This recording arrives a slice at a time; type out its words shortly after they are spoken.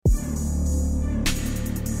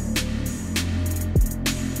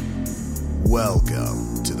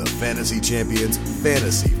Welcome to the Fantasy Champions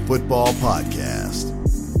Fantasy Football Podcast.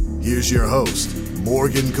 Here's your host,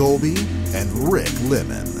 Morgan Colby and Rick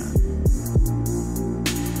Lemon.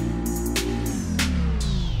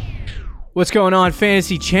 What's going on,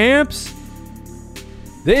 Fantasy Champs?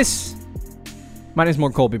 My name's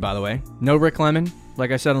Morgan Colby, by the way. No Rick Lemon,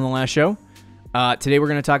 like I said on the last show. Today we're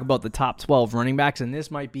going to talk about the top 12 running backs, and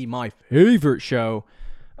this might be my favorite show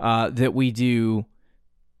that we do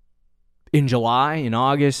in July, in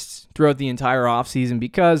August, throughout the entire offseason,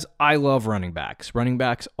 because I love running backs. Running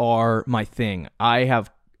backs are my thing. I have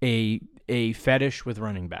a fetish with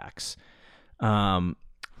running backs.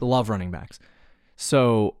 Love running backs.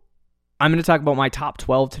 So I'm going to talk about my top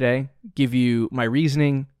 12 today, give you my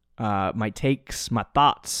reasoning, my takes, my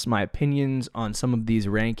thoughts, my opinions on some of these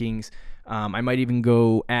rankings. I might even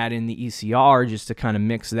go add in the ECR just to kind of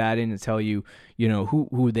mix that in and tell you,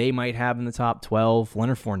 who they might have in the top 12.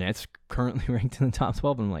 Leonard Fournette's currently ranked in the top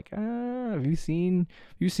 12. And I'm like, have you seen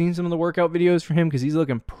some of the workout videos for him? Because he's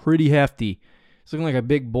looking pretty hefty. He's looking like a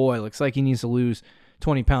big boy. Looks like he needs to lose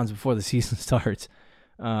 20 pounds before the season starts.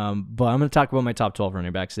 But I'm going to talk about my top 12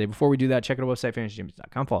 running backs today. Before we do that, check out our website,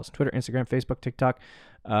 fantasychampions.com. Follow us on Twitter, Instagram, Facebook, TikTok.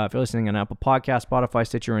 If you're listening on Apple Podcasts, Spotify,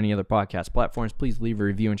 Stitcher, or any other podcast platforms, please leave a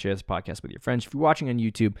review and share this podcast with your friends. If you're watching on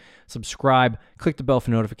YouTube, subscribe, click the bell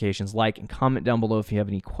for notifications, like, and comment down below if you have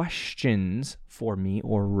any questions for me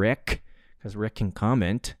or Rick, because Rick can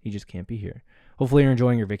comment. He just can't be here. Hopefully you're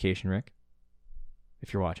enjoying your vacation, Rick,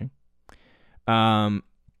 if you're watching.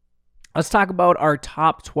 Let's talk about our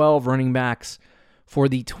top 12 running backs for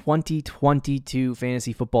the 2022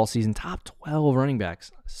 fantasy football season. Top 12 running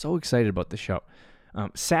backs. So excited about this show.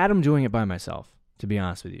 Sad I'm doing it by myself, to be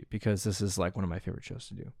honest with you, because this is like one of my favorite shows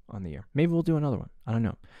to do on the air. Maybe we'll do another one. I don't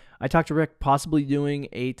know. I talked to Rick possibly doing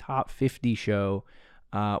a top 50 show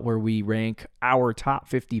where we rank our top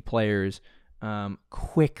 50 players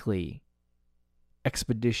quickly,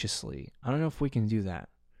 expeditiously. I don't know if we can do that.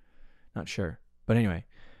 Not sure. But anyway,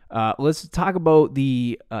 let's talk about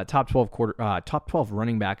the top 12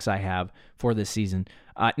 running backs I have for this season.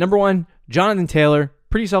 Number one, Jonathan Taylor.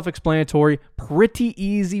 Pretty self-explanatory. Pretty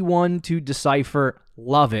easy one to decipher.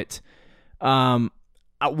 Love it.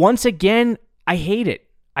 Once again, I hate it.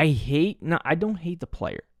 I don't hate the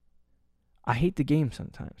player. I hate the game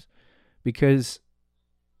sometimes because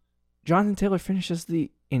Jonathan Taylor finishes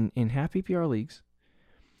in half PPR leagues.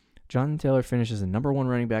 Jonathan Taylor finishes the number one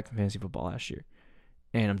running back in fantasy football last year.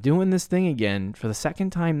 And I'm doing this thing again for the second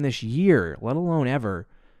time this year, let alone ever,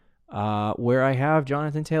 where I have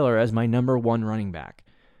Jonathan Taylor as my number one running back.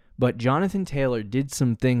 But Jonathan Taylor did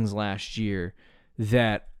some things last year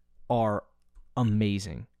that are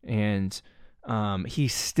amazing. And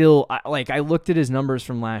he's still, I looked at his numbers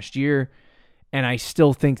from last year, and I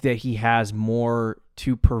still think that he has more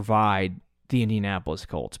to provide the Indianapolis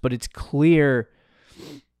Colts. But it's clear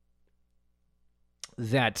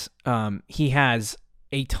that he has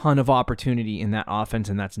a ton of opportunity in that offense,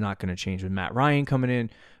 and that's not going to change with Matt Ryan coming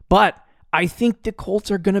in. But I think the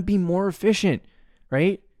Colts are going to be more efficient,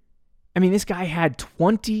 right? I mean, this guy had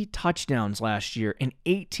 20 touchdowns last year and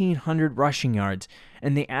 1,800 rushing yards,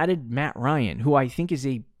 and they added Matt Ryan, who I think is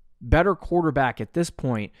a better quarterback at this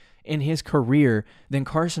point in his career than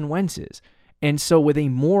Carson Wentz is. And so with a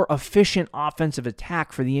more efficient offensive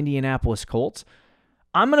attack for the Indianapolis Colts,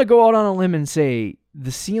 I'm going to go out on a limb and say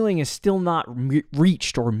the ceiling is still not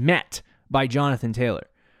reached or met by Jonathan Taylor.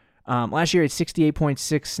 Last year, he had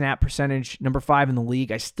 68.6 snap percentage, number 5 in the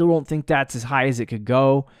league. I still don't think that's as high as it could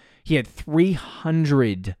go. He had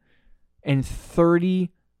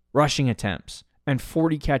 330 rushing attempts and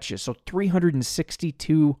 40 catches, so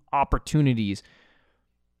 362 opportunities.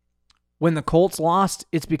 When the Colts lost,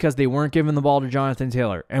 it's because they weren't giving the ball to Jonathan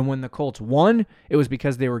Taylor. And when the Colts won, it was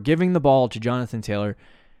because they were giving the ball to Jonathan Taylor.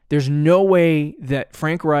 There's no way that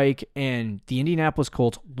Frank Reich and the Indianapolis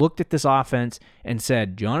Colts looked at this offense and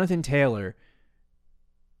said, Jonathan Taylor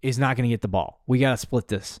is not going to get the ball. We got to split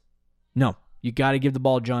this. No, you got to give the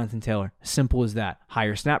ball to Jonathan Taylor. Simple as that.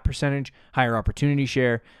 Higher snap percentage, higher opportunity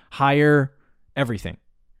share, higher everything.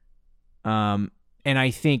 And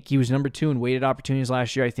I think he was number 2 in weighted opportunities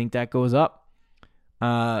last year. I think that goes up.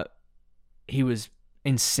 He was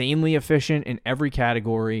insanely efficient in every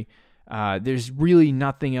category. There's really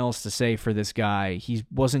nothing else to say for this guy. He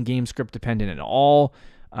wasn't game script dependent at all.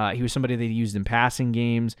 He was somebody they used in passing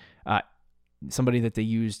games, somebody that they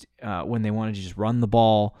used when they wanted to just run the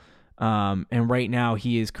ball. And right now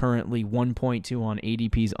he is currently 1.2 on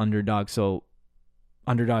ADP's underdog. So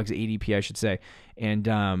underdog's ADP, I should say. And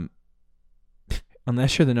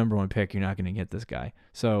unless you're the number one pick, you're not going to get this guy.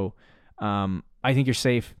 So I think you're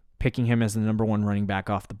safe picking him as the number one running back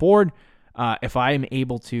off the board. if I am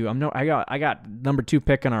able to, I got number 2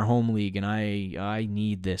 pick in our home league, and I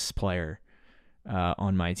need this player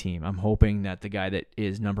on my team. I'm hoping that the guy that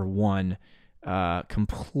is number 1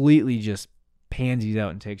 completely just pansies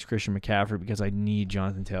out and takes Christian McCaffrey because I need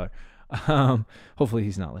Jonathan Taylor. Hopefully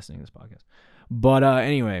he's not listening to this podcast. But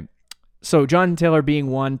anyway, so Jonathan Taylor being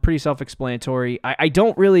 1, pretty self-explanatory. I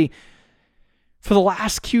don't really, for the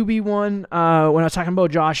last QB1, when I was talking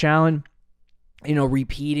about Josh Allen,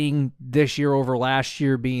 repeating this year over last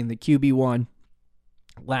year being the QB1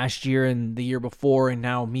 last year and the year before, and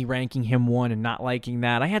now me ranking him 1 and not liking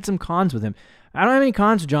that. I had some cons with him. I don't have any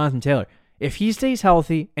cons with Jonathan Taylor. If he stays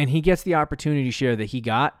healthy and he gets the opportunity share that he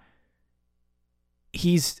got,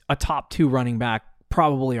 he's a top 2 running back,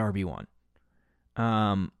 probably RB1.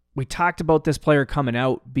 We talked about this player coming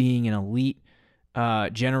out being an elite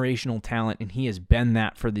generational talent, and he has been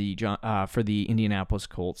that for the Indianapolis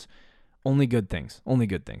Colts. Only good things.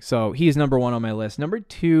 So he is number 1 on my list. Number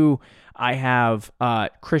 2, I have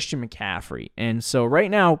Christian McCaffrey. And so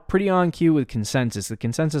right now, pretty on cue with consensus. The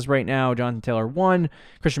consensus right now, Jonathan Taylor 1,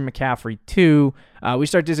 Christian McCaffrey 2. We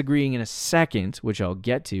start disagreeing in a second, which I'll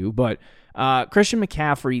get to. But Christian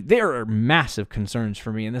McCaffrey, there are massive concerns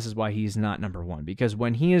for me, and this is why he's not number 1. Because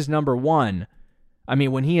when he is number 1,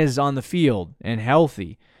 when he is on the field and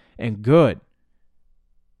healthy and good,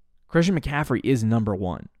 Christian McCaffrey is number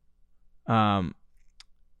 1.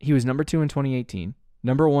 He was number 2 in 2018,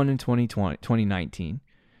 number 1 in 2019.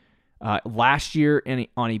 Last year,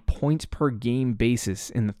 on a points per game basis,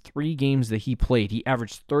 in the 3 games that he played, he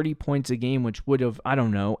averaged 30 points a game, which would have,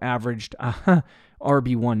 averaged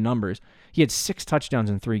RB1 numbers. He had 6 touchdowns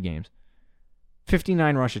in 3 games,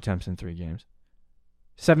 59 rush attempts in 3 games,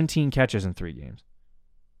 17 catches in 3 games.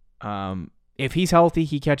 If he's healthy,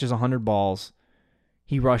 he catches 100 balls.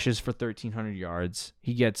 He rushes for 1,300 yards.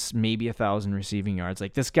 He gets maybe 1,000 receiving yards.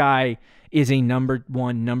 Like, this guy is a number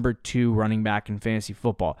 1, number 2 running back in fantasy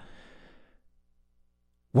football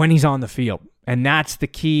when he's on the field. And that's the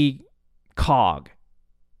key cog.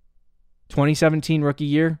 2017 rookie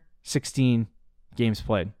year, 16 games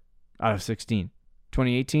played out of 16.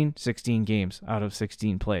 2018, 16 games out of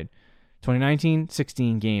 16 played. 2019,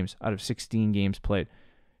 16 games out of 16 games played.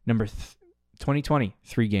 2020,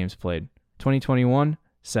 3 games played. 2021,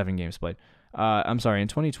 7 games played. In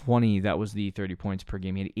 2020, that was the 30 points per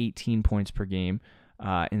game. He had 18 points per game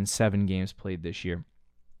in 7 games played this year.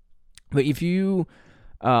 But if you,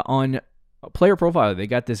 on Player Profile, they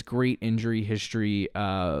got this great injury history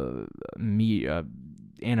animation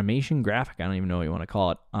graphic. I don't even know what you want to call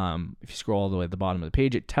it. If you scroll all the way at the bottom of the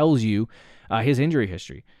page, it tells you his injury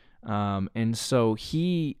history. And so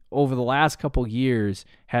he, over the last couple years,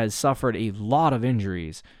 has suffered a lot of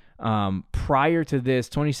injuries. Prior to this,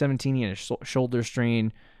 2017, he had a shoulder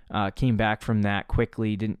strain, came back from that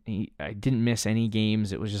quickly. Didn't miss any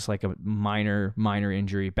games. It was just like a minor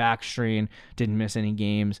injury. Back strain, didn't miss any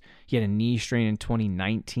games. He had a knee strain in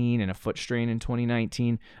 2019 and a foot strain in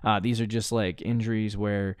 2019. These are just like injuries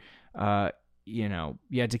where, you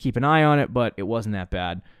had to keep an eye on it, but it wasn't that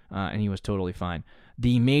bad, and he was totally fine.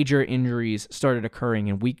 The major injuries started occurring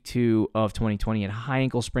in week 2 of 2020. He had a high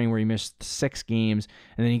ankle sprain where he missed 6 games,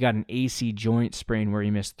 and then he got an AC joint sprain where he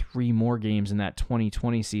missed 3 more games in that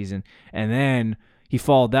 2020 season. And then he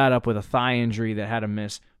followed that up with a thigh injury that had him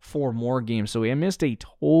miss 4 more games. So he missed a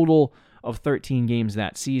total of 13 games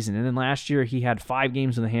that season. And then last year he had 5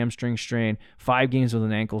 games with a hamstring strain, 5 games with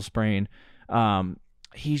an ankle sprain.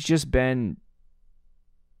 He's just been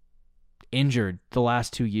injured the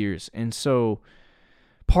last 2 years. And so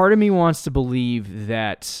part of me wants to believe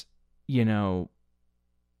that,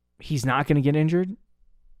 he's not going to get injured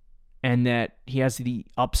and that he has the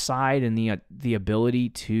upside and the ability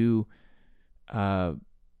to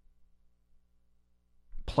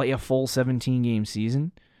play a full 17-game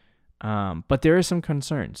season. But there are some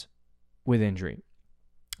concerns with injury.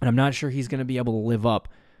 And I'm not sure he's going to be able to live up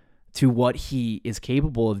to what he is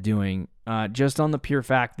capable of doing, just on the pure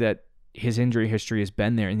fact that his injury history has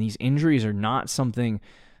been there. And these injuries are not something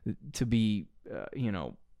to be,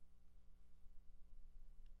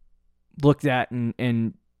 looked at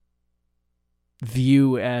and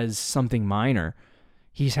view as something minor.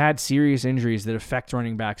 He's had serious injuries that affect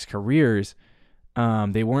running backs' careers.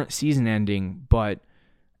 They weren't season-ending, but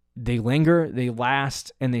they linger, they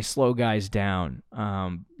last, and they slow guys down.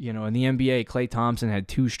 In the NBA, Klay Thompson had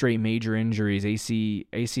 2 straight major injuries,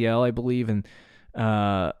 ACL, I believe, and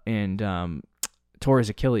tore his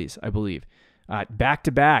Achilles, I believe.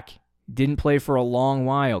 Back-to-back, didn't play for a long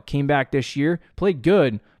while, came back this year, played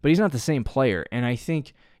good, but he's not the same player. And I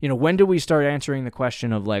think, when do we start answering the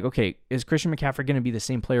question of like, okay, is Christian McCaffrey going to be the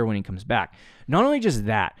same player when he comes back? Not only just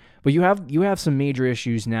that, but you have some major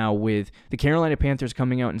issues now with the Carolina Panthers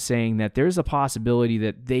coming out and saying that there's a possibility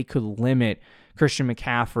that they could limit Christian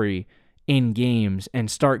McCaffrey in games and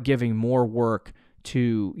start giving more work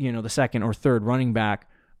to, the second or third running back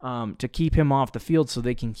to keep him off the field so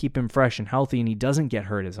they can keep him fresh and healthy and he doesn't get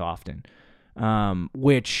hurt as often,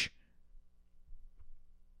 which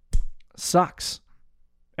sucks,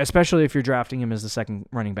 especially if you're drafting him as the second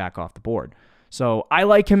running back off the board. So I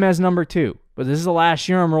like him as number 2, but this is the last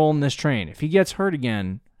year I'm rolling this train. If he gets hurt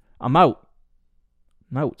again, I'm out.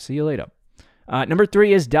 See you later. Number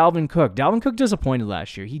 3 is Dalvin Cook. Dalvin Cook disappointed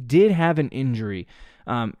last year. He did have an injury.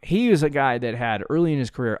 He was a guy that had early in his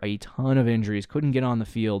career a ton of injuries, couldn't get on the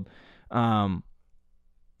field, but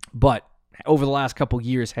over the last couple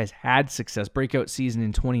years has had success. Breakout season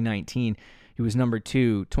in 2019, he was number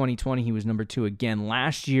 2. 2020, he was number 2 again.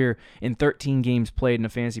 Last year, in 13 games played and a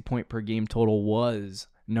fantasy point per game total, was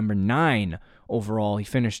number 9 overall. He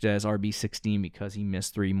finished as RB16 because he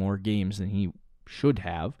missed 3 more games than he should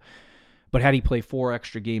have. But had he played 4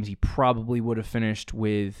 extra games, he probably would have finished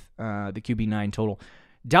with the QB9 total.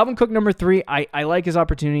 Dalvin Cook, number 3, I like his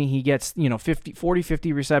opportunity. He gets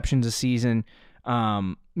 50 receptions a season,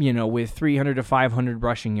 with 300 to 500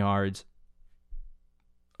 rushing yards.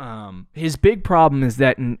 His big problem is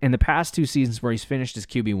that in the past 2 seasons where he's finished as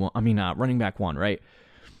running back 1, right?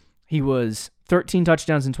 He was 13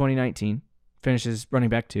 touchdowns in 2019, finishes running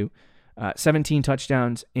back 2. 17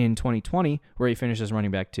 touchdowns in 2020, where he finished as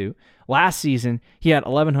running back 2. Last season, he had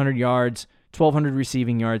 1,100 yards, 1,200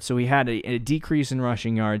 receiving yards, so he had a decrease in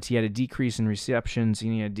rushing yards, he had a decrease in receptions,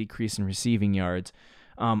 and he had a decrease in receiving yards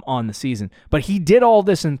on the season. But he did all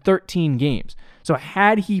this in 13 games. So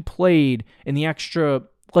had he played in the extra,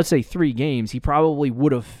 let's say 3 games, he probably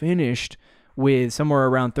would have finished with somewhere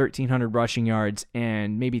around 1,300 rushing yards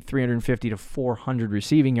and maybe 350 to 400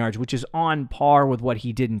 receiving yards, which is on par with what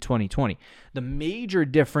he did in 2020. The major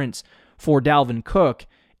difference for Dalvin Cook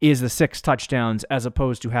is the 6 touchdowns as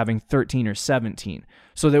opposed to having 13 or 17.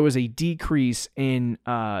 So there was a decrease in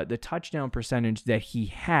the touchdown percentage that he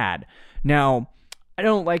had. Now, I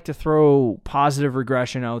don't like to throw positive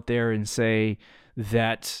regression out there and say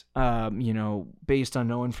that, based on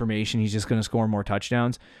no information, he's just going to score more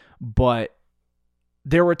touchdowns. But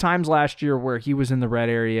there were times last year where he was in the red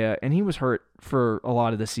area, and he was hurt for a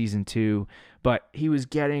lot of the season too, but he was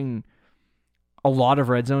getting a lot of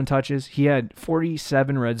red zone touches. He had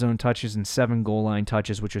 47 red zone touches and 7 goal line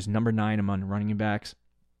touches, which was number 9 among running backs,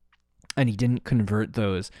 and he didn't convert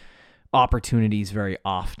those opportunities very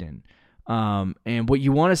often. And what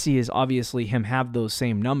you want to see is obviously him have those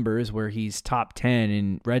same numbers where he's top 10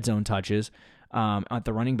 in red zone touches, at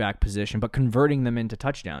the running back position, but converting them into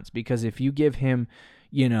touchdowns. Because if you give him,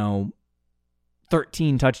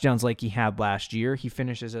 13 touchdowns like he had last year, he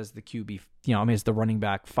finishes as the QB, as the running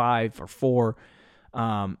back 5 or 4.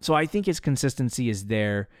 So I think his consistency is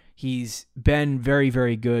there. He's been very,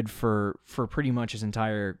 very good for pretty much his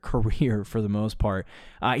entire career for the most part.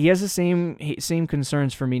 He has the same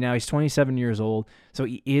concerns for me now. He's 27 years old, so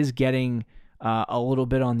he is getting a little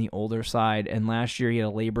bit on the older side, and last year he had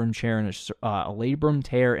a labrum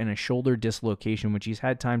tear and a shoulder dislocation, which he's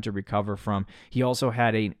had time to recover from. He also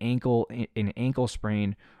had an ankle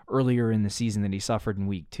sprain earlier in the season that he suffered in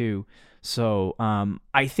week 2. So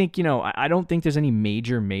I think I don't think there's any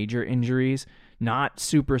major injuries, not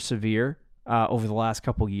super severe over the last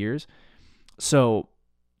couple years. So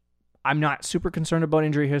I'm not super concerned about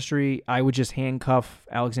injury history. I would just handcuff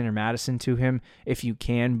Alexander Mattison to him if you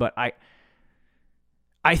can, but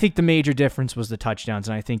I think the major difference was the touchdowns,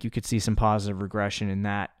 and I think you could see some positive regression in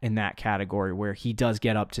that category where he does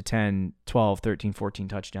get up to 10, 12, 13, 14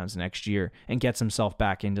 touchdowns next year and gets himself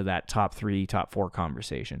back into that top 3, top 4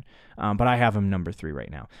 conversation. But I have him number 3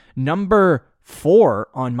 right now. Number 4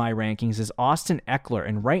 on my rankings is Austin Ekeler,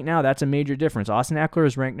 and right now that's a major difference. Austin Ekeler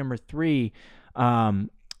is ranked number 3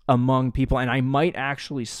 among people, and I might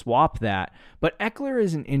actually swap that. But Ekeler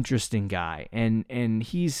is an interesting guy, and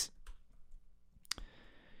he's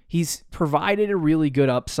provided a really good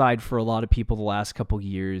upside for a lot of people the last couple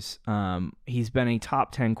years. He's been a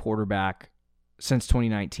top 10 quarterback since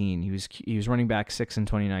 2019. He was running back 6 in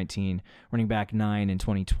 2019, running back 9 in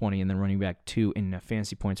 2020, and then running back 2 in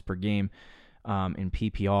fantasy points per game in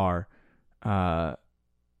PPR.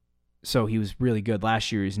 So he was really good.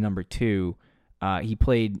 Last year he was number 2. He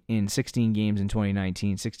played in 16 games in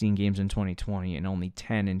 2019, 16 games in 2020, and only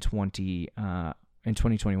 10 in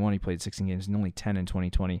 2021, he played 16 games and only 10 in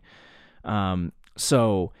 2020.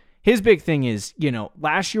 So his big thing is,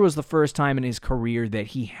 last year was the first time in his career that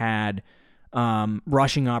he had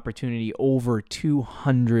rushing opportunity over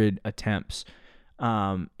 200 attempts.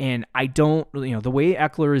 And I don't, the way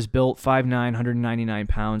Ekeler is built, 5'9", 199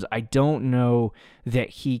 pounds, I don't know that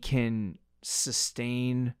he can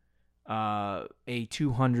sustain a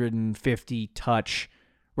 250 touch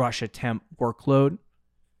rush attempt workload.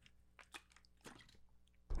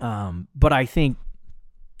 But I think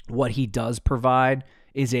what he does provide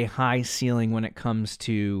is a high ceiling when it comes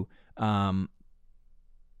to,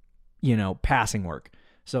 passing work.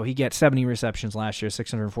 So he gets 70 receptions last year,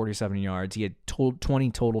 647 yards. He had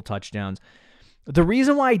 20 total touchdowns. The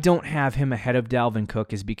reason why I don't have him ahead of Dalvin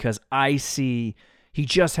Cook is because I see he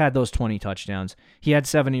just had those 20 touchdowns. He had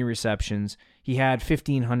 70 receptions. He had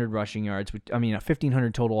 1,500 rushing yards.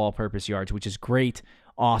 1,500 total all-purpose yards, which is great,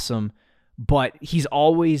 awesome. But he's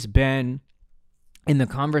always been in the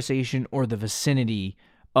conversation or the vicinity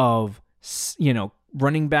of,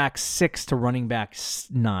 running back 6 to running back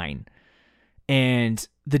 9. And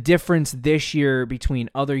the difference this year between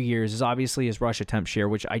other years is obviously his rush attempt share,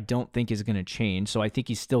 which I don't think is going to change. So I think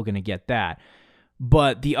he's still going to get that.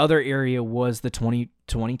 But the other area was the 20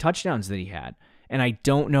 touchdowns that he had. And I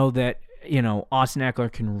don't know that, Austin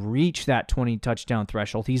Ekeler can reach that 20 touchdown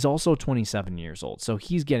threshold. He's also 27 years old. So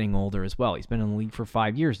he's getting older as well. He's been in the league for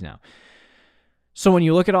 5 years now. So when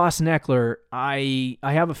you look at Austin Ekeler, I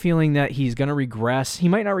have a feeling that he's going to regress. He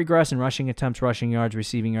might not regress in rushing attempts, rushing yards,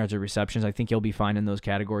 receiving yards, or receptions. I think he'll be fine in those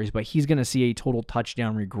categories, but he's going to see a total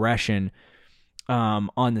touchdown regression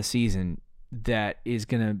on the season that is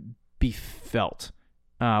going to be felt,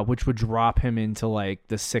 which would drop him into like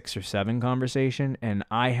the 6 or 7 conversation, and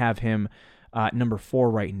I have him number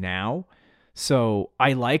 4 right now. So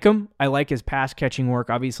I like him. I like his pass catching work.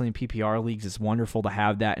 Obviously in PPR leagues, it's wonderful to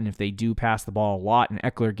have that. And if they do pass the ball a lot and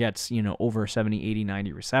Ekeler gets, over 70, 80,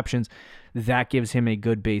 90 receptions, that gives him a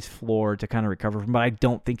good base floor to kind of recover from. But I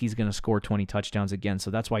don't think he's going to score 20 touchdowns again.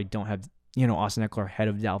 So that's why I don't have, Austin Ekeler ahead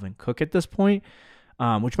of Dalvin Cook at this point,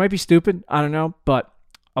 which might be stupid. I don't know, but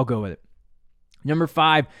I'll go with it. Number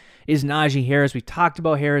 5 is Najee Harris. We talked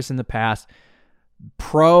about Harris in the past.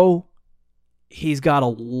 He's got a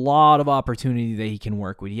lot of opportunity that he can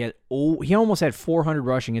work with. He almost had 400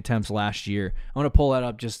 rushing attempts last year. I want to pull that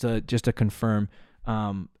up just to confirm,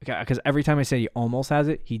 because every time I say he almost has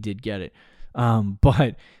it, he did get it.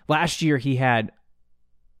 But last year he had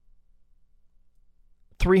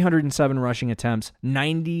 307 rushing attempts,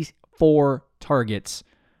 94 targets,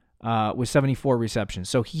 with 74 receptions.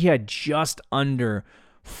 So he had just under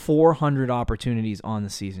 400 opportunities on the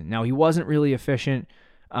season. Now he wasn't really efficient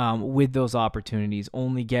with those opportunities,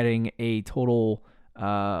 only getting a total,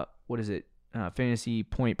 fantasy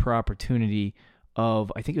point per opportunity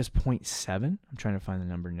of, I think it was 0.7. I'm trying to find the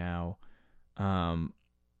number now.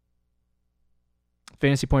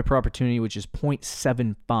 Fantasy point per opportunity, which is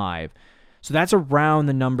 0.75. So that's around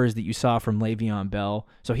the numbers that you saw from Le'Veon Bell.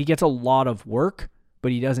 So he gets a lot of work,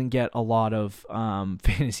 but he doesn't get a lot of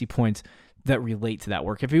fantasy points that relate to that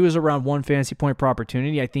work. If he was around 1 fantasy point per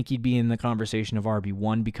opportunity, I think he'd be in the conversation of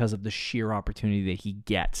RB1 because of the sheer opportunity that he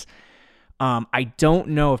gets. I don't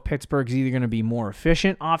know if Pittsburgh's either going to be more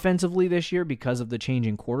efficient offensively this year because of the change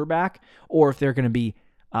in quarterback, or if they're going to be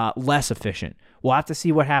less efficient. We'll have to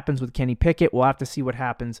see what happens with Kenny Pickett. We'll have to see what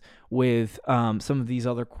happens with some of these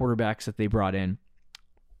other quarterbacks that they brought in.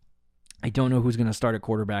 I don't know who's going to start a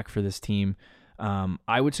quarterback for this team.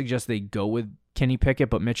 I would suggest they go with Kenny Pickett,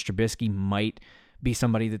 but Mitch Trubisky might be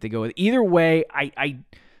somebody that they go with. Either way,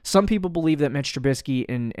 some people believe that Mitch Trubisky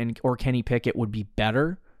and or Kenny Pickett would be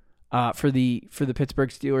better for the Pittsburgh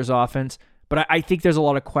Steelers offense, but I think there's a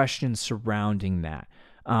lot of questions surrounding that.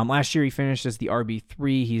 Last year he finished as the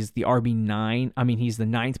RB3. He's the RB9. He's the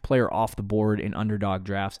 9th player off the board in underdog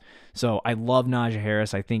drafts. So I love Najee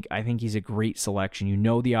Harris. I think he's a great selection. You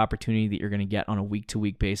know the opportunity that you're going to get on a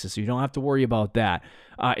week-to-week basis, so you don't have to worry about that.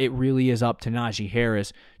 It really is up to Najee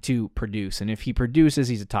Harris to produce, and if he produces,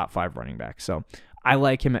 he's a top 5 running back. So I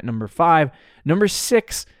like him at number 5. Number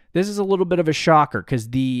 6. This is a little bit of a shocker because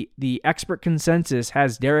the expert consensus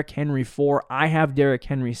has Derrick Henry 4. I have Derrick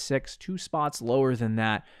Henry 6, 2 spots lower than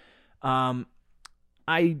that.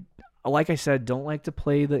 I, like I said, don't like to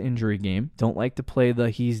play the injury game. Don't like to play the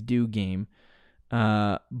he's due game.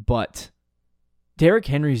 But Derrick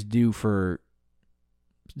Henry's due for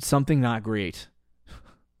something not great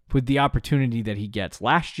with the opportunity that he gets.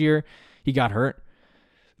 Last year, he got hurt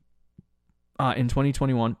in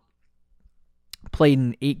 2021. Played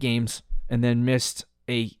in 8 games and then missed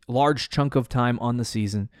a large chunk of time on the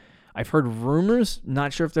season. I've heard rumors,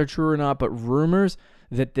 not sure if they're true or not, but rumors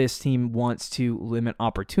that this team wants to limit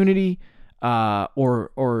opportunity.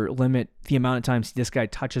 or limit the amount of times this guy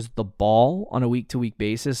touches the ball on a week-to-week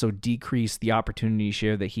basis, so decrease the opportunity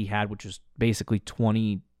share that he had, which was basically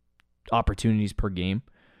 20 opportunities per game.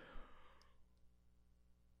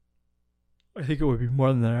 I think it would be more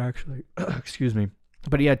than that, actually. Excuse me.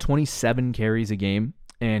 But he had 27 carries a game,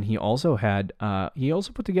 and he also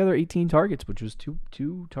put together 18 targets, which was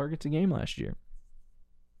two targets a game last year.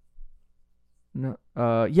 No,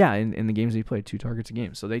 in the games he played, 2 targets a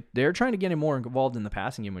game. So they're trying to get him more involved in the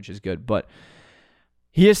passing game, which is good. But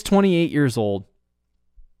he is 28 years old.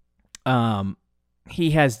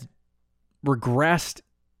 He has regressed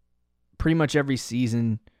pretty much every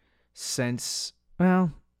season since,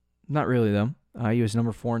 well, not really though. He was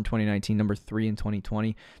number 4 in 2019, number 3 in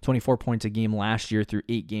 2020, 24 points a game last year through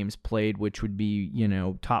 8 games played, which would be,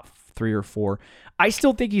 top 3 or 4. I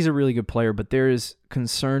still think he's a really good player, but there is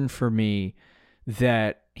concern for me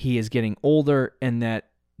that he is getting older and that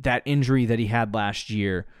injury that he had last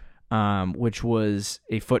year, which was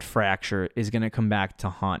a foot fracture, is going to come back to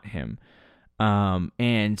haunt him.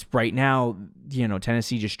 And right now,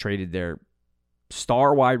 Tennessee just traded their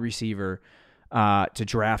star wide receiver to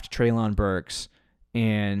draft Treylon Burks,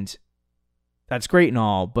 and that's great and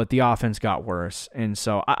all, but the offense got worse. And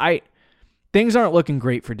so things aren't looking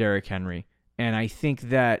great for Derrick Henry. And I think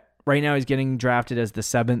that right now he's getting drafted as the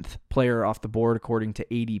 7th player off the board according to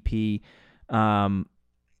ADP.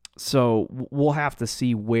 So we'll have to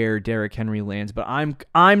see where Derrick Henry lands, but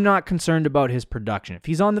I'm not concerned about his production. If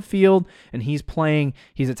he's on the field and he's playing,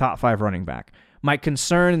 he's a top 5 running back. My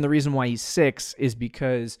concern, and the reason why he's 6, is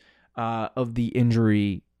because of the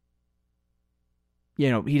injury.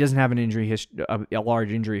 He doesn't have an injury history, a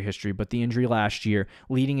large injury history, but the injury last year,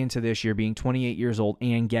 leading into this year, being 28 years old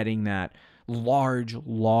and getting that large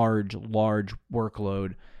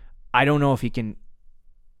workload, I don't know if he can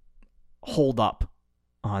hold up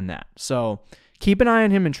on that. So keep an eye on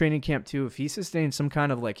him in training camp too. If he sustains some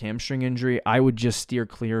kind of hamstring injury, I would just steer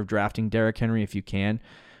clear of drafting Derrick Henry if you can.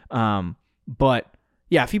 But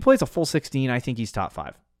yeah, if he plays a full 16, I think he's top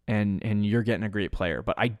 5. And you're getting a great player,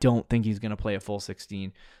 but I don't think he's going to play a full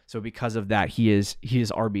 16. So because of that, he is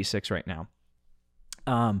RB6 right now.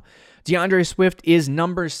 DeAndre Swift is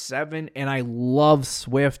number 7, and I love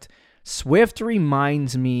Swift. Swift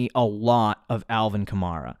reminds me a lot of Alvin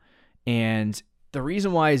Kamara, and the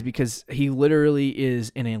reason why is because he literally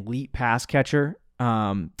is an elite pass catcher.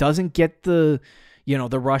 Doesn't get the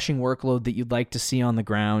rushing workload that you'd like to see on the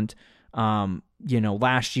ground.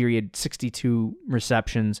 Last year he had 62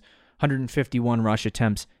 receptions, 151 rush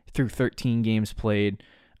attempts through 13 games played.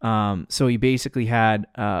 So he basically had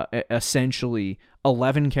essentially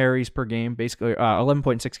 11 carries per game, basically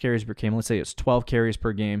 11.6 carries per game. Let's say it's 12 carries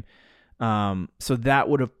per game. So that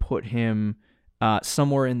would have put him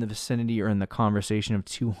somewhere in the vicinity or in the conversation of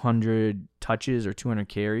 200 touches or 200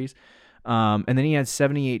 carries. And then he had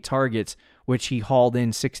 78 targets, which he hauled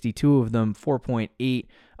in 62 of them, 4.8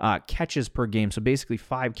 catches per game. So basically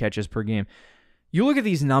 5 catches per game. You look at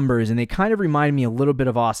these numbers and they kind of remind me a little bit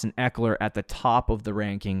of Austin Eckler at the top of the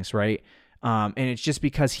rankings, right? And it's just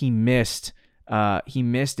because he missed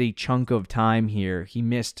a chunk of time here. He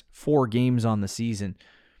missed 4 games on the season.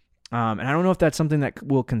 And I don't know if that's something that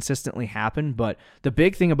will consistently happen, but the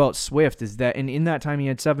big thing about Swift is that in that time he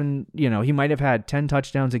had 7, he might have had 10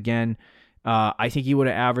 touchdowns again. I think he would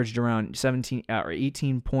have averaged around 17 or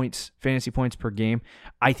 18 points, fantasy points per game.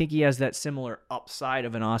 I think he has that similar upside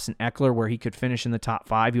of an Austin Eckler where he could finish in the top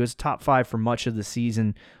 5. He was top 5 for much of the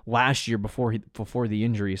season last year before the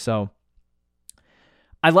injury. So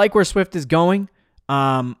I like where Swift is going.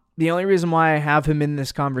 The only reason why I have him in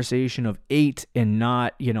this conversation of 8 and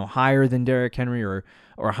not, higher than Derrick Henry or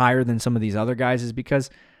higher than some of these other guys is because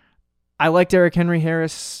I like Derrick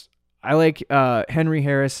Harris. I like Henry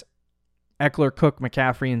Harris, Eckler, Cook,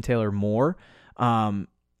 McCaffrey, and Taylor more. I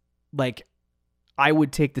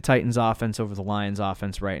would take the Titans offense over the Lions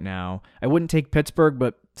offense right now. I wouldn't take Pittsburgh,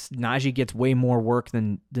 but Najee gets way more work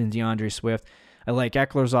than DeAndre Swift. I like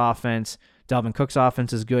Eckler's offense. Dalvin Cook's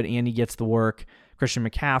offense is good, and he gets the work. Christian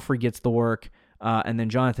McCaffrey gets the work, and then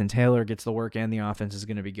Jonathan Taylor gets the work, and the offense is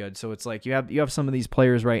going to be good. So it's like you have some of these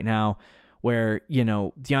players right now where,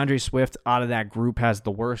 DeAndre Swift out of that group has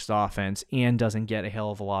the worst offense and doesn't get a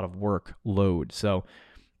hell of a lot of workload. So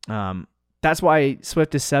that's why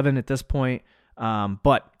Swift is 7 at this point.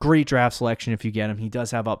 But great draft selection if you get him. He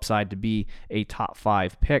does have upside to be a top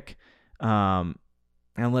 5 pick. And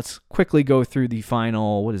let's quickly go through the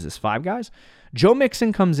final, 5 guys? Joe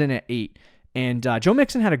Mixon comes in at 8. And Joe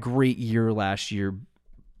Mixon had a great year last year,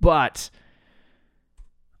 but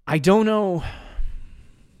I don't know.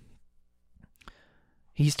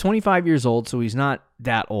 He's 25 years old, so he's not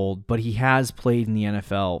that old, but he has played in the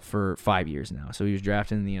NFL for 5 years now. So he was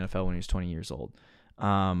drafted in the NFL when he was 20 years old.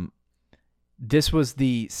 This was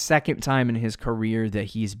the second time in his career that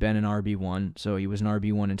he's been an RB1. So he was an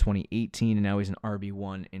RB1 in 2018, and now he's an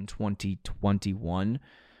RB1 in 2021.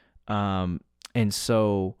 And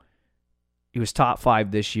so he was top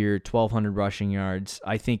 5 this year, 1,200 rushing yards.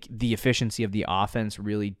 I think the efficiency of the offense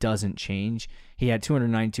really doesn't change. He had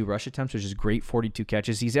 292 rush attempts, which is great, 42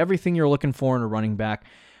 catches. He's everything you're looking for in a running back.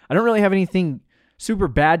 I don't really have anything super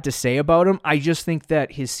bad to say about him. I just think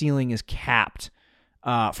that his ceiling is capped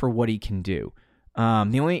for what he can do.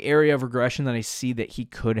 The only area of regression that I see that he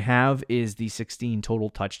could have is the 16 total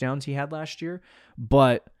touchdowns he had last year.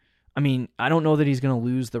 But, I mean, I don't know that he's going to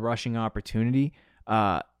lose the rushing opportunity.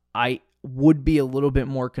 I would be a little bit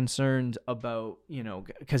more concerned about,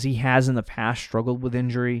 because he has in the past struggled with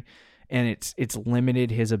injury, and it's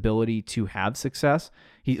limited his ability to have success.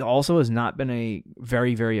 He also has not been a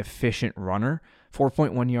very, very efficient runner.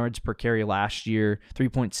 4.1 yards per carry last year,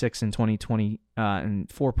 3.6 in 2020, and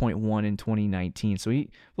 4.1 in 2019. So the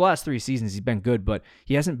last 3 seasons he's been good, but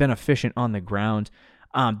he hasn't been efficient on the ground.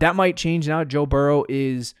 That might change now. Joe Burrow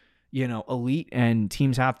is, elite, and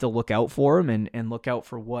teams have to look out for him and look out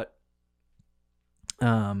for what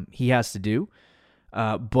he has to do.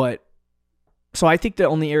 So I think the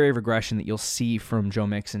only area of regression that you'll see from Joe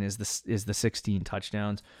Mixon is the 16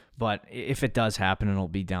 touchdowns. But if it does happen, it'll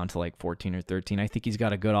be down to like 14 or 13. I think he's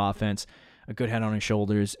got a good offense, a good head on his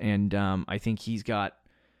shoulders, and I think he's got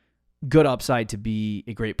good upside to be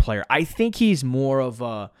a great player. I think he's more of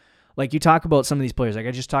a, like you talk about some of these players, like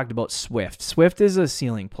I just talked about Swift. Swift is a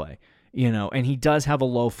ceiling play, and he does have a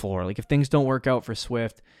low floor. Like if things don't work out for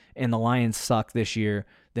Swift and the Lions suck this year,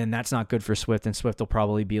 then that's not good for Swift, and Swift will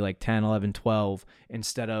probably be like 10, 11, 12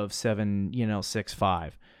 instead of 7, 6,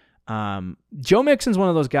 5. Joe Mixon's one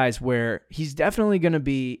of those guys where he's definitely going to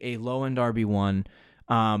be a low-end RB1,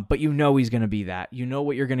 but he's going to be that. You know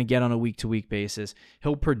what you're going to get on a week-to-week basis.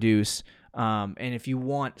 He'll produce, and if you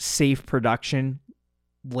want safe production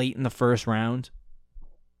late in the first round,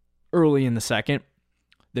 early in the second,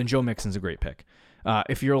 then Joe Mixon's a great pick.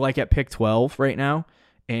 If you're like at pick 12 right now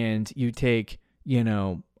and you take,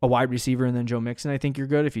 a wide receiver and then Joe Mixon, I think you're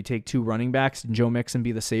good. If you take 2 running backs and Joe Mixon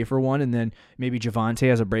be the safer one, and then maybe Javonte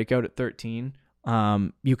has a breakout at 13,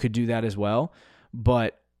 you could do that as well.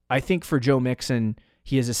 But I think for Joe Mixon,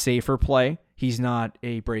 he is a safer play. He's not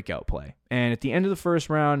a breakout play. And at the end of the first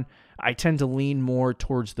round, I tend to lean more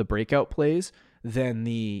towards the breakout plays than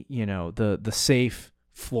the safe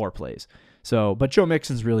floor plays. So, but Joe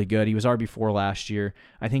Mixon's really good. He was RB4 last year.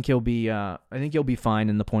 I think he'll be fine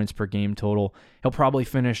in the points per game total. He'll probably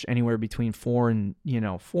finish anywhere between 4 and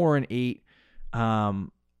 8 in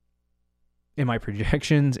my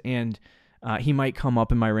projections, and he might come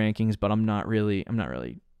up in my rankings, but I'm not really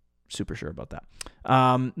super sure about that.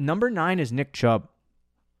 Number 9 is Nick Chubb.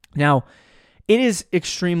 Now, it is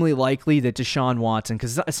extremely likely that Deshaun Watson,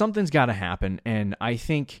 because something's got to happen, and I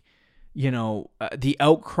think the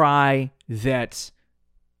outcry that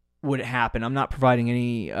would happen, I'm not providing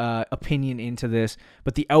any opinion into this,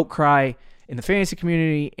 but the outcry in the fantasy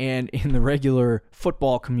community and in the regular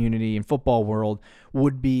football community and football world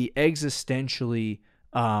would be existentially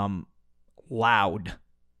loud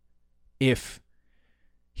if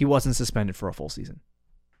he wasn't suspended for a full season.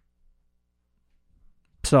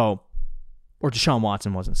 So, or Deshaun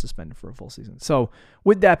Watson wasn't suspended for a full season. So,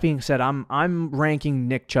 with that being said, I'm ranking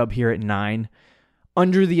Nick Chubb here at 9,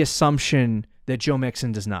 under the assumption that Joe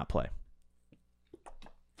Mixon does not play.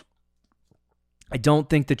 I don't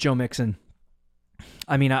think that Joe Mixon,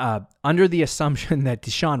 under the assumption that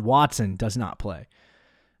Deshaun Watson does not play.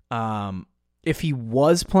 If he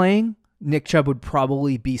was playing, Nick Chubb would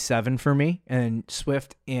probably be 7 for me, and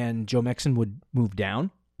Swift and Joe Mixon would move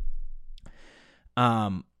down.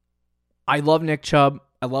 I love Nick Chubb.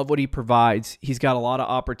 I love what he provides. He's got a lot of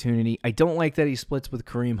opportunity. I don't like that he splits with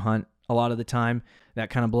Kareem Hunt a lot of the time. That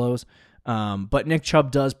kind of blows. But Nick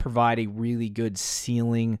Chubb does provide a really good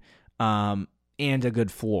ceiling and a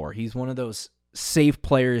good floor. He's one of those safe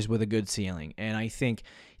players with a good ceiling. And I think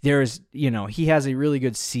he has a really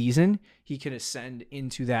good season. He could ascend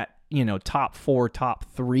into that, top 4, top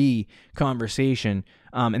 3 conversation.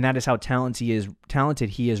 And that is how talented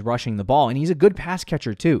he is rushing the ball. And he's a good pass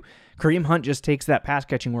catcher too. Kareem Hunt just takes that pass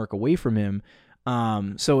catching work away from him.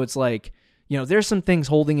 So it's like, there's some things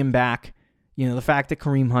holding him back. The fact that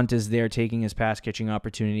Kareem Hunt is there taking his pass catching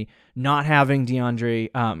opportunity, not having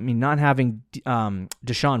Deshaun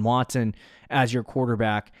Watson as your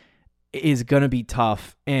quarterback, is going to be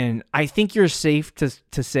tough. And I think you're safe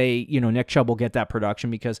to say, Nick Chubb will get that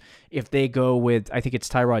production, because if they go with, I think it's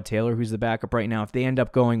Tyrod Taylor who's the backup right now, if they end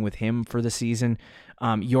up going with him for the season,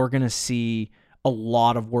 you're going to see a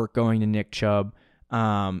lot of work going to Nick Chubb.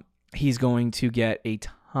 He's going to get a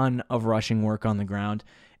ton of rushing work on the ground.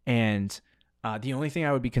 And the only thing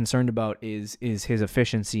I would be concerned about is his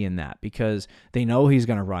efficiency in that, because they know he's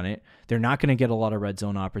going to run it. They're not going to get a lot of red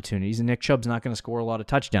zone opportunities, and Nick Chubb's not going to score a lot of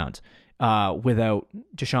touchdowns without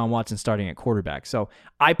Deshaun Watson starting at quarterback. So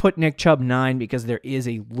I put Nick Chubb 9 because there is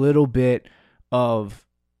a little bit of,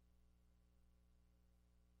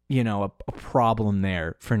 a problem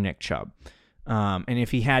there for Nick Chubb. And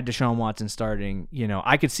if he had Deshaun Watson starting,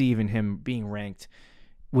 I could see even him being ranked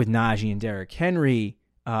with Najee and Derrick Henry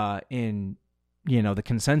in the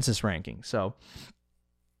consensus ranking. So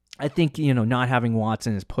I think, not having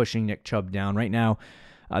Watson is pushing Nick Chubb down right now.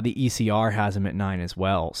 The ECR has him at 9 as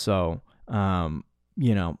well. So, we'll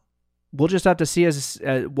just have to see as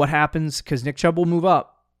what happens, because Nick Chubb will move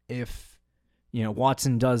up if,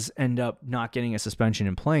 Watson does end up not getting a suspension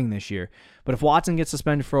and playing this year. But if Watson gets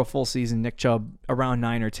suspended for a full season, Nick Chubb around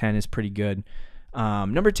 9 or 10 is pretty good.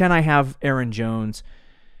 Number 10, I have Aaron Jones.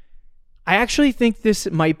 I actually think this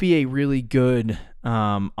might be a really good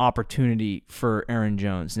opportunity for Aaron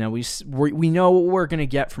Jones. Now, we know what we're going to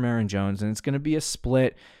get from Aaron Jones, and it's going to be a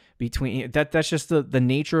split between that's just the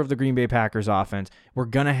nature of the Green Bay Packers offense. We're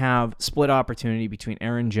going to have split opportunity between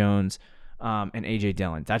Aaron Jones and A.J.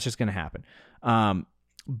 Dillon. That's just going to happen.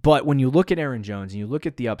 But when you look at Aaron Jones and you look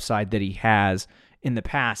at the upside that he has in the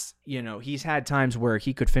past, he's had times where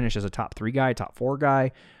he could finish as a top 3 guy, top 4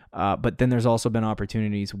 guy. But then there's also been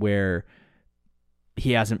opportunities where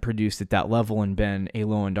he hasn't produced at that level and been a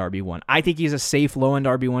low-end RB1. I think he's a safe low-end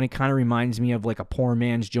RB1. He kind of reminds me of like a poor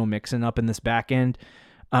man's Joe Mixon up in this back end.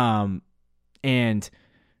 And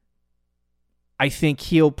I think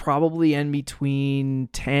he'll probably end between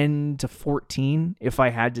 10 to 14 if I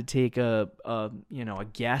had to take a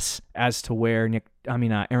guess as to where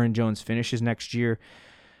Aaron Jones finishes next year.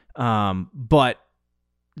 But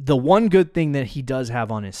the one good thing that he does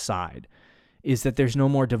have on his side is that there's no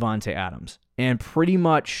more Devontae Adams. And pretty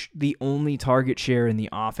much the only target share in the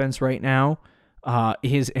offense right now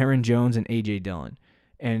is Aaron Jones and A.J. Dillon.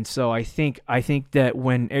 And so I think that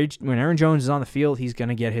when Aaron Jones is on the field, he's going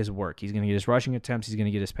to get his work. He's going to get his rushing attempts. He's going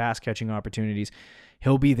to get his pass catching opportunities.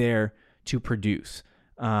 He'll be there to produce.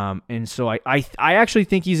 And so I actually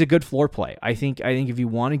think he's a good floor play. I think if you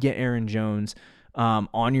want to get Aaron Jones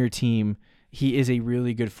on your team, he is a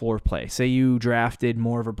really good floor play. Say you drafted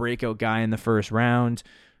more of a breakout guy in the first round.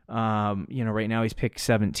 Right now he's picked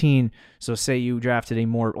 17. So say you drafted a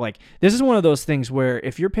more this is one of those things where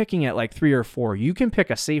if you're picking at 3 or 4, you can pick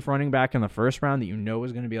a safe running back in the first round that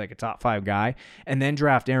is going to be like a top 5 guy, and then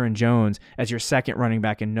draft Aaron Jones as your second running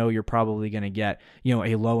back and know you're probably going to get,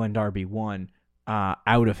 a low end RB1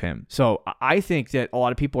 out of him. So I think that a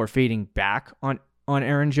lot of people are fading back on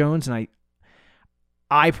Aaron Jones, and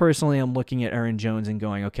I personally am looking at Aaron Jones and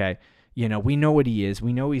going, okay, we know what he is.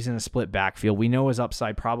 We know he's in a split backfield. We know his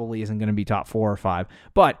upside probably isn't going to be top 4 or 5,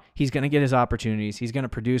 but he's going to get his opportunities. He's going to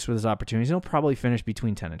produce with his opportunities. He'll probably finish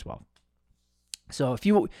between 10 and 12. So if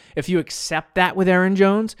you accept that with Aaron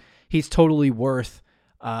Jones, he's totally worth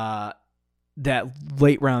that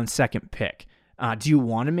late round second pick. Do you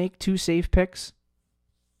want to make 2 safe picks?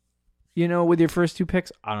 With your first 2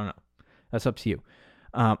 picks? I don't know. That's up to you.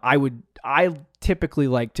 I typically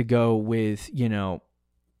like to go with,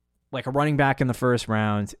 like a running back in the first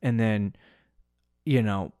round and then,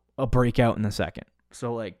 a breakout in the second.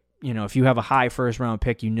 So if you have a high first round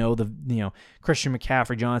pick, Christian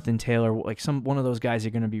McCaffrey, Jonathan Taylor, one of those guys are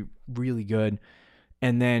going to be really good.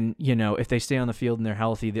 And then, if they stay on the field and they're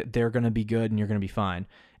healthy, they're going to be good and you're going to be fine.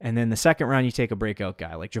 And then the second round, you take a breakout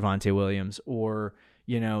guy like Javonte Williams or,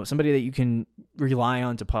 somebody that you can rely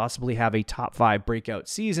on to possibly have a top 5 breakout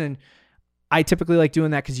season. I typically like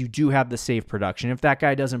doing that because you do have the safe production. If that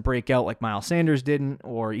guy doesn't break out like Miles Sanders didn't,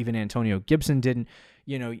 or even Antonio Gibson didn't,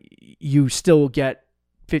 you still get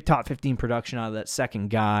top 15 production out of that second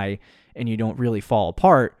guy and you don't really fall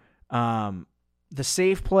apart. The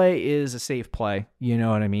safe play is a safe play. You know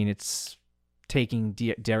what I mean? It's taking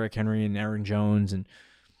Derrick Henry and Aaron Jones and,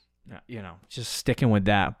 just sticking with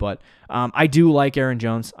that. But I do like Aaron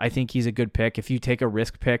Jones. I think he's a good pick. If you take a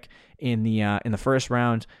risk pick in the first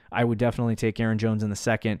round, I would definitely take Aaron Jones in the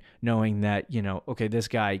second, knowing that, okay, this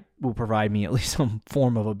guy will provide me at least some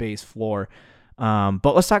form of a base floor.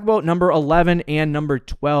 But let's talk about number 11 and number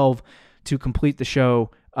 12 to complete the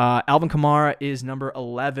show. Alvin Kamara is number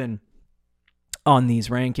 11 on these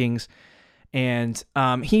rankings. And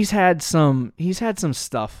he's had some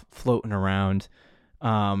stuff floating around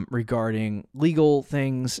regarding legal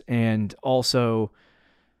things, and also,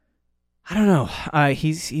 I don't know.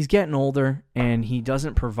 He's getting older, and he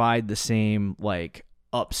doesn't provide the same like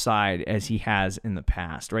upside as he has in the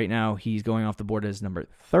past. Right now, he's going off the board as number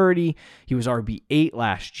 30. He was RB8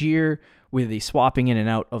 last year with the swapping in and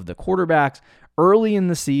out of the quarterbacks early in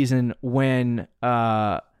the season when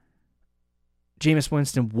Jameis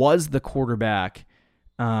Winston was the quarterback.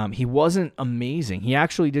 He wasn't amazing. He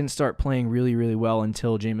actually didn't start playing really, really well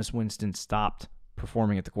until Jameis Winston stopped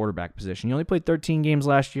performing at the quarterback position. He only played 13 games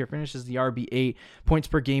last year, finishes the RB8. Points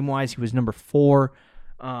per game wise, he was number 4.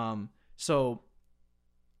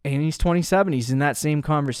 And he's 27. He's in that same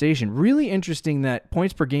conversation. Really interesting that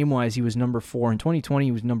points per game wise, he was number 4. In 2020,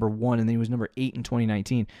 he was number 1, and then he was number 8 in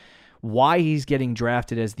 2019. Why he's getting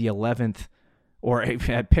drafted as the 11th or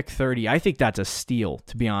at pick 30, I think that's a steal,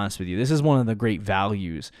 to be honest with you. This is one of the great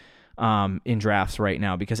values in drafts right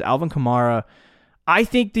now, because Alvin Kamara, I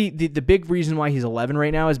think the big reason why he's 11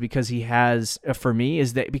 right now is because he has, for me,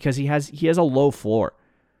 is that because he has a low floor.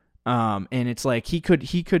 And it's like he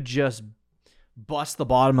could just bust the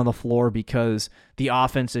bottom of the floor because the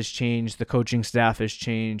offense has changed, the coaching staff has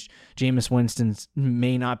changed. Jameis Winston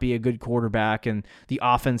may not be a good quarterback, and the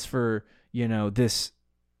offense for, this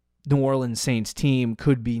New Orleans Saints team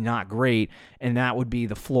could be not great, and that would be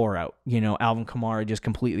the floor out. Alvin Kamara just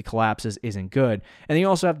completely collapses, isn't good. And then you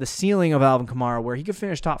also have the ceiling of Alvin Kamara where he could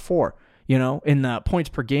finish top 4, in the points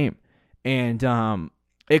per game. And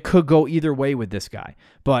it could go either way with this guy.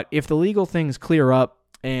 But if the legal things clear up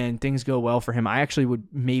and things go well for him, I actually would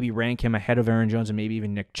maybe rank him ahead of Aaron Jones and maybe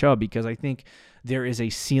even Nick Chubb, because I think there is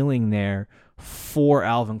a ceiling there for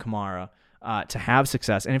Alvin Kamara to have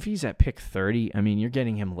success. And if he's at pick 30, I mean, you're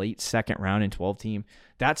getting him late second round in 12 team.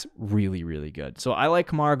 That's really, really good. So I like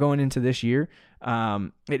Kamara going into this year.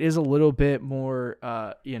 It is a little bit more,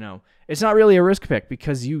 it's not really a risk pick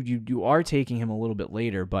because you are taking him a little bit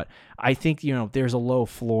later, but I think, there's a low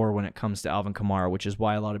floor when it comes to Alvin Kamara, which is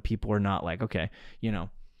why a lot of people are not like, okay,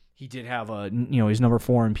 he did have he's number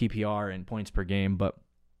 4 in PPR and points per game, but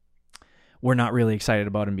we're not really excited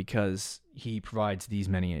about him because he provides these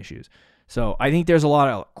many issues. So I think there's a lot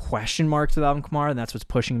of question marks with Alvin Kamara, and that's what's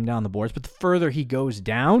pushing him down the boards. But the further he goes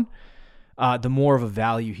down, the more of a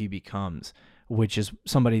value he becomes, which is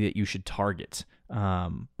somebody that you should target.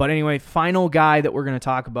 But anyway, final guy that we're going to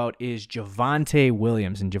talk about is Javonte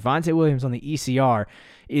Williams. And Javonte Williams on the ECR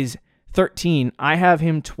is 13. I have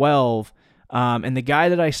him 12. And the guy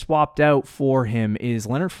that I swapped out for him is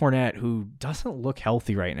Leonard Fournette, who doesn't look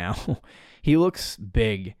healthy right now. He looks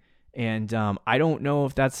big. And I don't know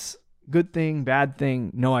if that's good thing, bad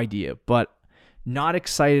thing, no idea. But not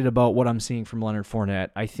excited about what I'm seeing from Leonard Fournette.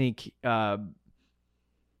 I think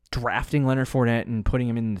drafting Leonard Fournette and putting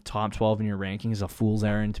him in the top 12 in your rankings is a fool's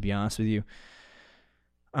errand, to be honest with you.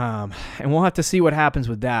 And we'll have to see what happens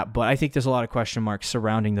with that. But I think there's a lot of question marks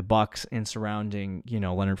surrounding the Bucs and surrounding,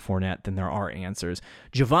 Leonard Fournette than there are answers.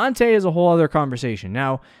 Javonte is a whole other conversation.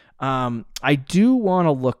 Now, I do want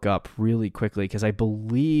to look up really quickly because I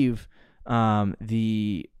believe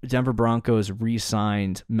the Denver Broncos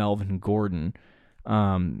re-signed Melvin Gordon.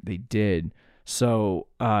 They did. So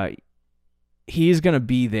he's going to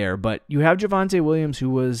be there. But you have Javonte Williams, who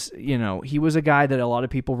was, he was a guy that a lot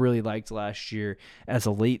of people really liked last year as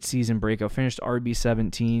a late season breakout. Finished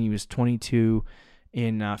RB17. He was 22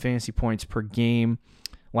 in fantasy points per game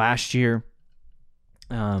last year.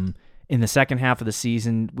 In the second half of the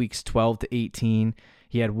season, weeks 12 to 18,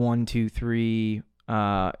 he had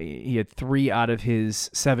 3 out of his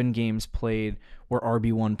 7 games played were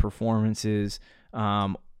RB1 performances.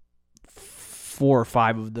 4 or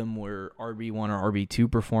 5 of them were RB1 or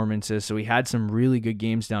RB2 performances. So he had some really good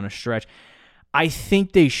games down a stretch. I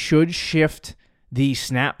think they should shift the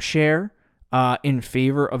snap share in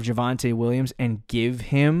favor of Javonte Williams and give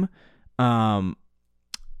him a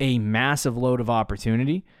massive load of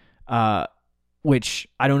opportunity, which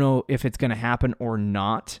I don't know if it's going to happen or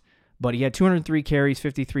not. But he had 203 carries,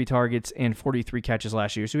 53 targets, and 43 catches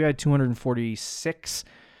last year. So he had 246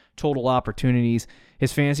 total opportunities.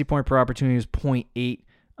 His fantasy point per opportunity was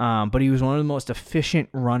 0.8, but he was one of the most efficient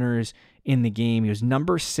runners in the game. He was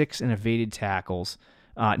number 6 in evaded tackles,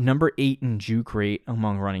 number 8 in juke rate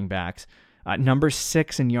among running backs, number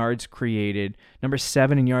 6 in yards created, number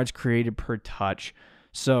 7 in yards created per touch.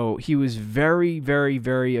 So he was very, very,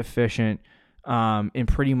 very efficient in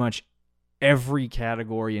pretty much every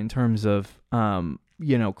category in terms of,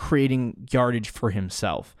 creating yardage for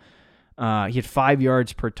himself. He had 5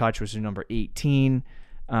 yards per touch, which is number 18.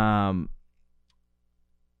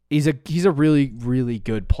 He's a really, really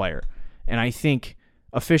good player. And I think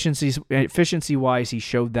efficiency-wise, he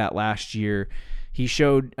showed that last year. He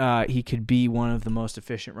showed he could be one of the most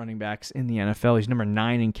efficient running backs in the NFL. He's number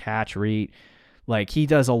 9 in catch rate. Like, he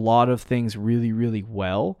does a lot of things really, really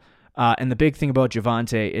well. And the big thing about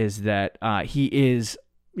Javonte is that he is,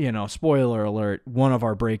 spoiler alert, one of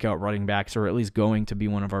our breakout running backs, or at least going to be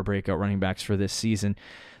one of our breakout running backs for this season.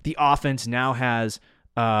 The offense now has,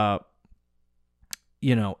 it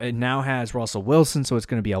now has Russell Wilson, so it's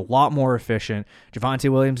going to be a lot more efficient. Javonte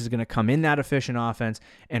Williams is going to come in that efficient offense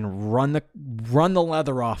and run the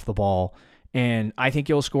leather off the ball. And I think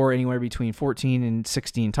he'll score anywhere between 14 and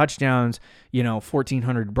 16 touchdowns,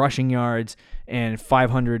 1,400 rushing yards, and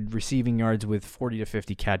 500 receiving yards with 40 to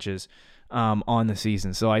 50 catches on the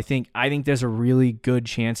season. So I think there's a really good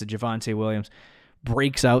chance that Javonte Williams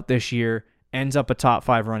breaks out this year, ends up a top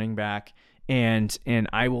 5 running back, and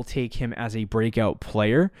I will take him as a breakout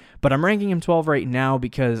player. But I'm ranking him 12 right now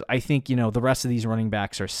because I think, the rest of these running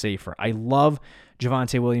backs are safer. I love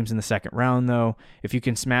Javonte Williams in the second round, though. If you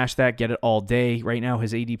can smash that, get it all day. Right now,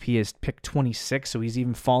 his ADP is pick 26, so he's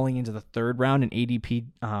even falling into the third round in ADP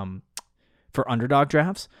for underdog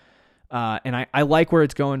drafts. And I like where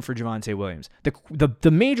it's going for Javonte Williams.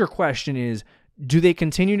 The major question is, do they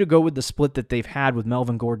continue to go with the split that they've had with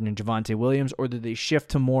Melvin Gordon and Javonte Williams, or do they shift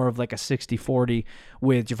to more of like a 60-40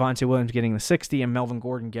 with Javonte Williams getting the 60 and Melvin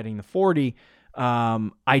Gordon getting the 40?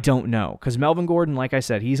 I don't know, because Melvin Gordon, like I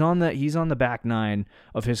said, he's on the back 9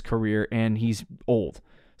 of his career, and he's old,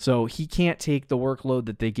 so he can't take the workload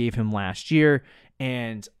that they gave him last year.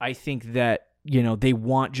 And I think that they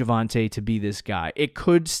want Javonte to be this guy. It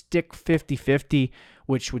could stick 50-50,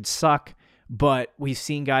 which would suck. But we've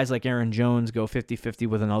seen guys like Aaron Jones go 50-50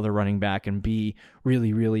 with another running back and be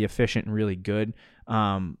really, really efficient and really good.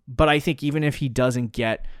 But I think even if he doesn't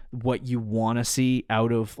get what you want to see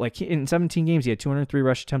out of, like in 17 games, he had 203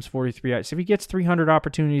 rush attempts, 43 yards. So if he gets 300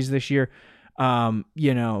 opportunities this year, I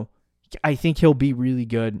think he'll be really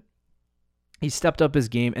good. He stepped up his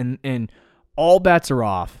game, and all bets are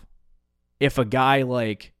off if a guy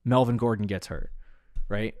like Melvin Gordon gets hurt,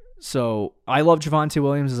 right? So I love Javonte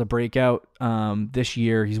Williams as a breakout this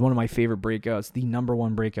year. He's one of my favorite breakouts, the number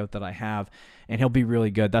 1 breakout that I have, and he'll be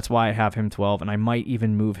really good. That's why I have him 12, and I might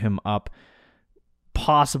even move him up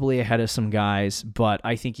possibly ahead of some guys, but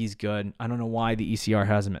I think he's good. I don't know why the ECR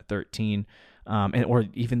has him at 13, or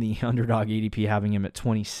even the underdog ADP having him at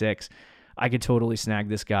 26. I could totally snag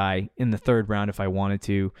this guy in the third round if I wanted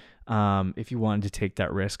to. If you wanted to take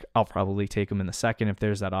that risk, I'll probably take him in the second if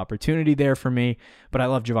there's that opportunity there for me. But I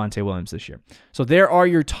love Javonte Williams this year. So there are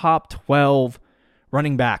your top 12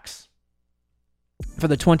 running backs for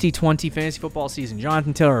the 2020 fantasy football season.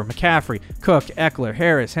 Jonathan Taylor, McCaffrey, Cook, Eckler,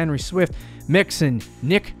 Harris, Henry Swift, Mixon,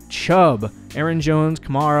 Nick Chubb, Aaron Jones,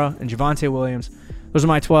 Kamara, and Javonte Williams. Those are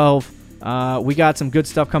my 12. We got some good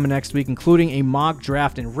stuff coming next week, including a mock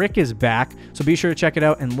draft, and Rick is back. So be sure to check it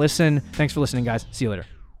out and listen. Thanks for listening, guys. See you later.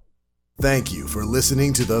 Thank you for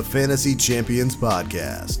listening to the Fantasy Champions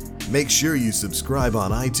Podcast. Make sure you subscribe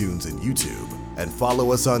on iTunes and YouTube, and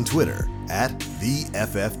follow us on Twitter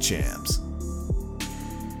 @TheFFChamps.